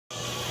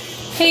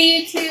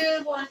Hey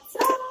YouTube, what's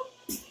up?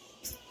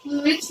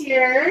 Fluid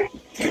here.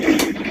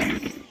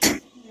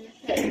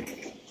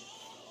 Okay.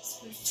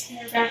 So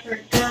chair back where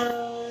it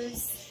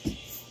goes.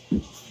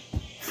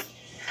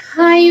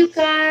 Hi you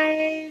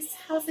guys.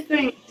 How's it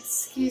going?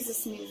 Excuse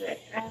this music.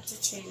 I have to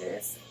change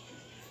this.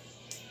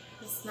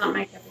 It's not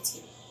my cup of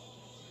tea.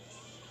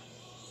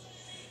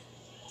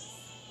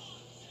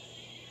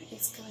 What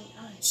is going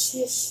on?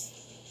 Shish.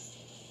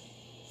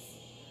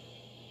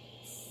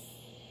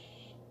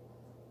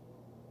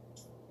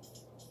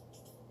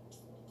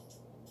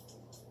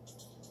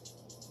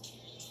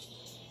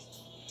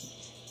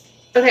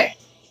 Okay,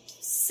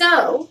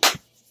 so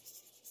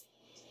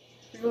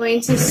we're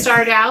going to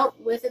start out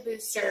with a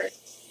booster.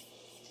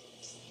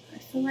 I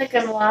feel like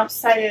I'm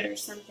lopsided or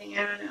something.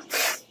 I don't know.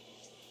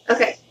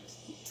 Okay,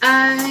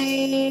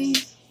 I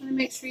want to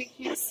make sure you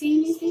can't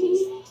see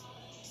anything.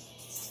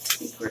 I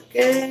think we're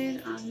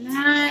good on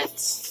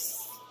that.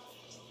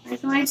 I'm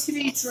going to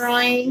be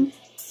drawing.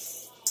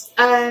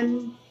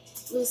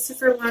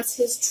 Lucifer wants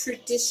his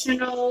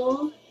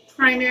traditional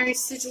primary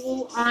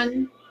sigil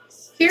on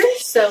here,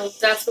 so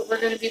that's what we're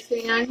going to be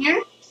putting on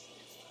here.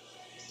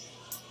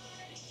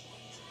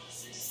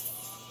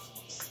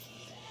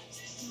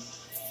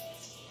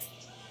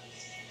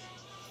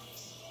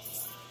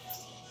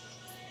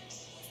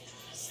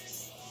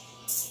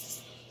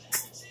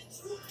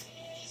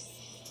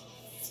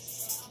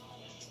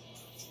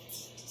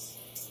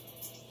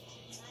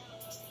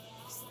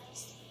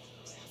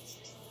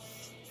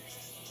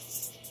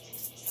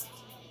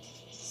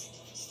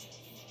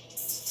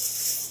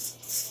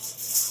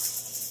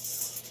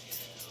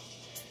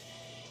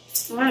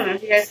 I don't know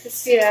if you guys could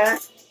see that.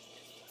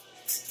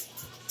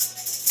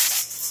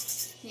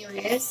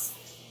 Anyways,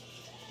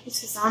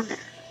 this is on there.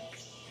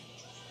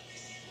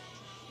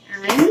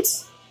 And,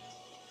 as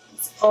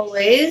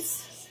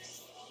always,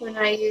 when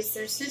I use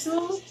their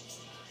sigil,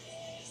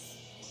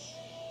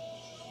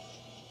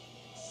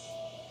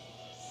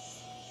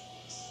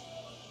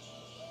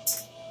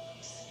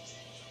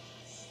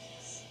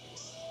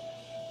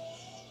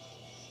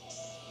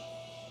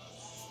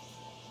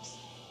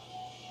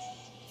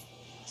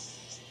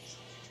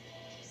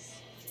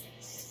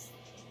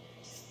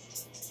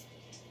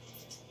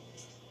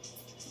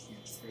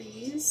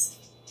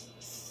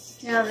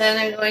 now then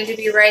I'm going to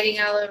be writing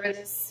all over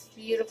this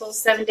beautiful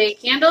 7-day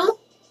candle.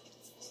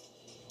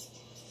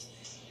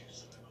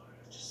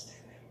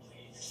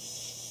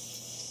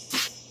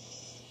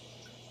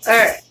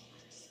 Alright.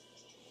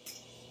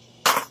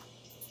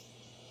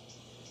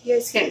 You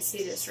guys can't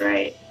see this,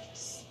 right?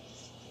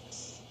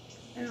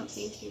 I don't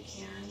think you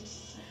can.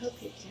 I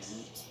hope you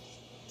can't.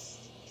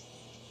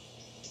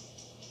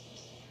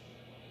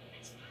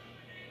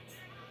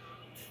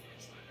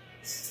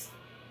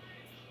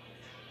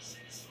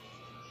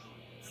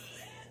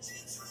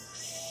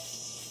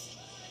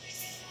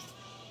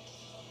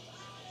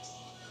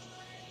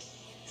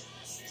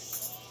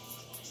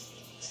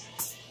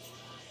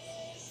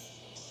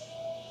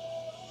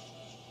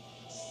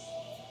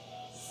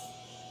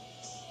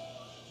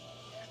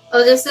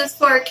 Oh, this is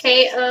for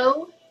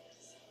KO.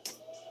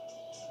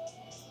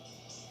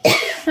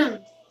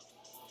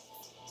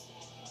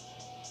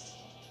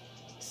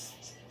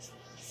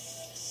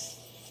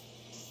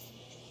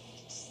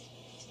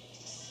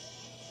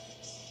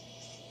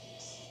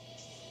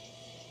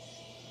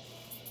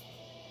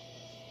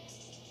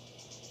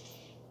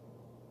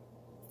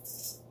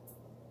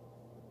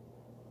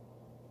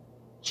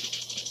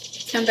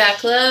 Come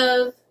back,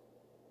 love.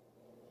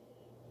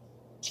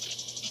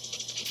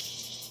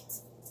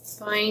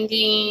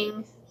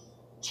 Finding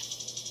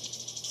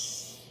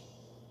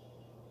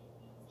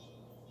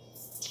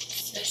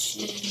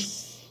session.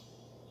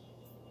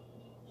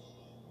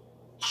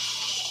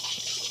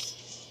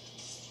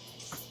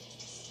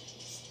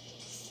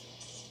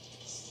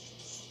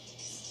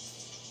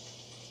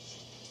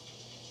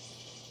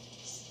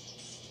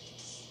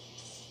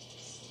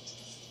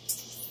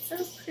 So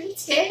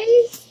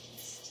pretty.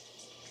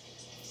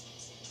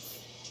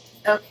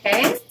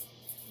 Okay,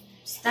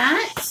 there's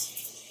that.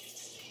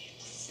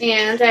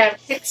 And I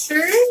have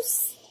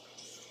pictures.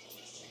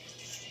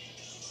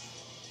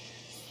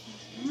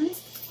 Okay,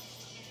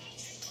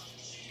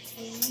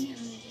 I'm going to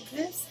do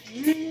this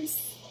and this.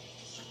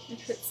 And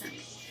put some.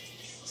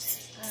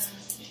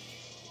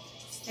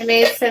 I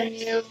made some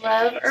new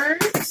love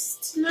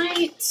herbs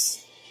tonight.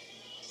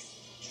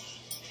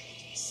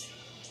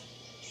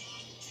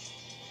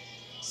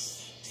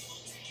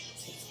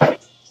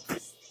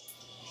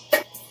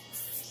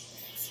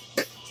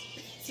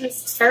 This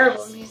is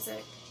terrible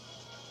music.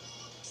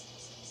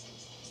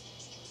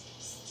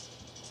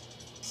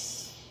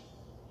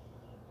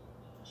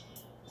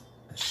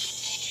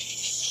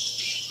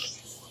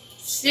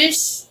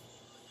 Shush.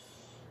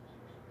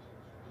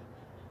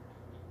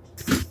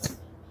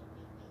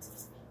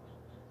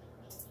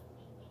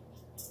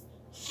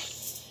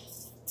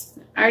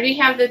 I already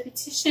have the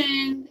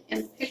petition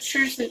and the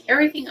pictures and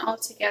everything all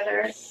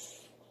together.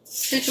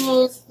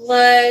 Sigils,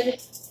 blood,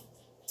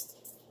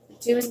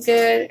 doing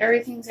good.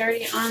 Everything's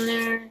already on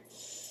there.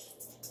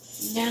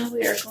 Now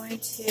we are going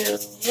to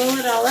roll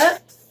it all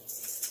up.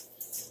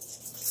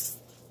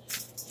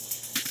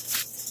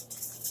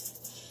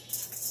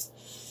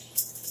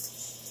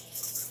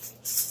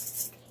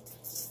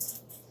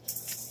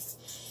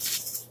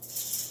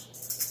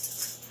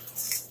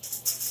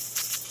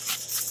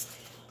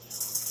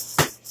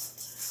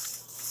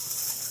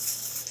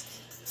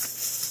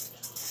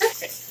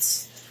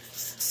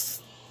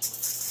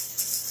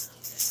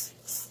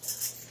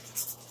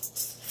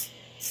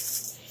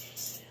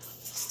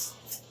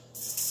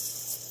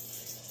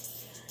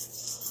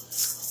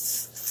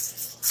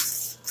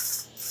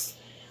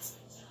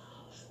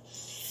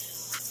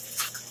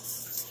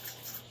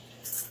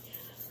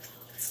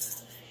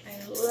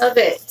 Love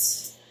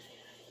it.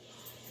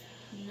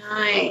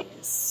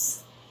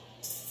 Nice.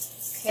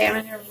 Okay, I'm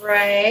going to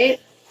write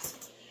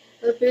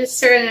the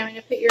booster, and I'm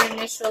going to put your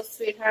initials,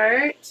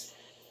 sweetheart.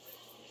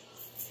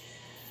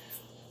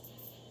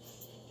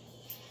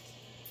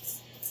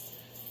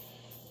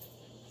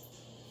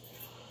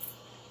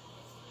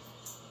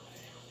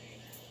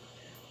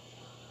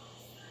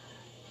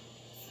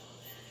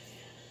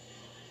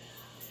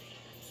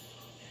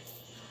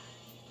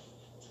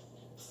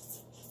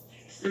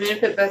 I'm going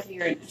to put both of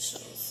your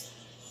initials.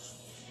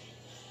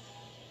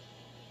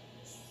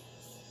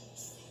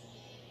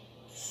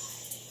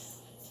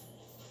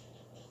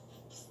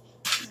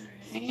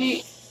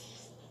 Alright.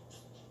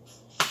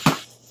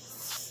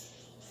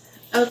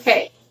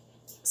 Okay.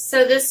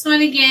 So this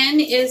one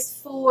again is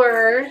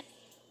for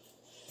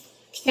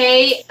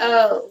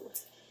KO.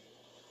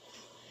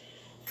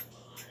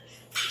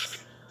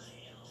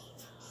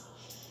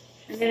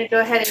 I'm going to go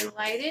ahead and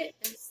light it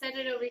and set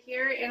it over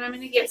here, and I'm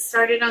going to get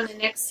started on the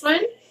next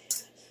one.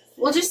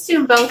 We'll just do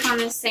them both on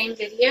the same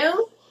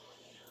video.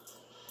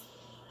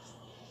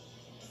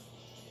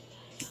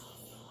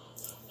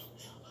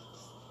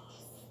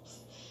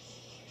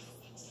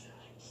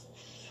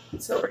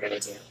 That's what we're going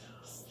to do.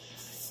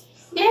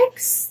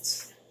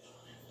 Next,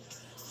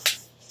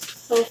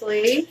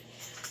 hopefully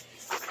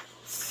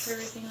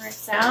everything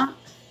works out.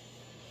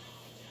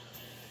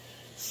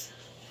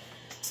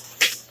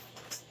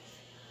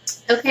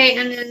 Okay,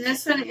 and then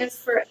this one is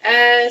for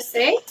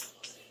SA.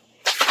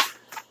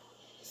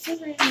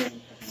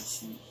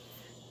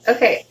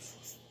 Okay,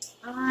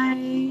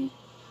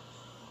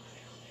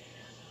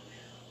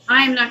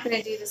 I'm not going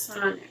to do this one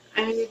on there.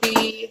 I'm going to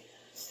be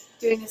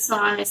doing this one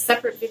on a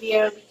separate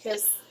video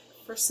because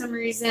for some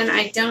reason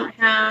I didn't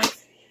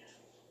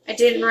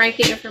write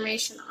the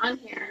information on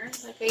here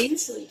like I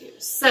usually do.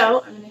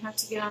 So I'm going to have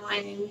to get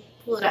online and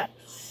pull it up.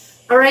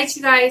 Alright,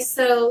 you guys,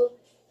 so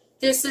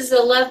this is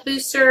a love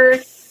booster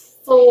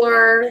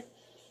for,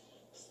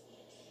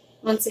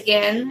 once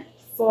again,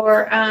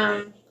 for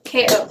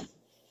KO.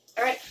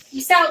 Alright,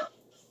 peace out.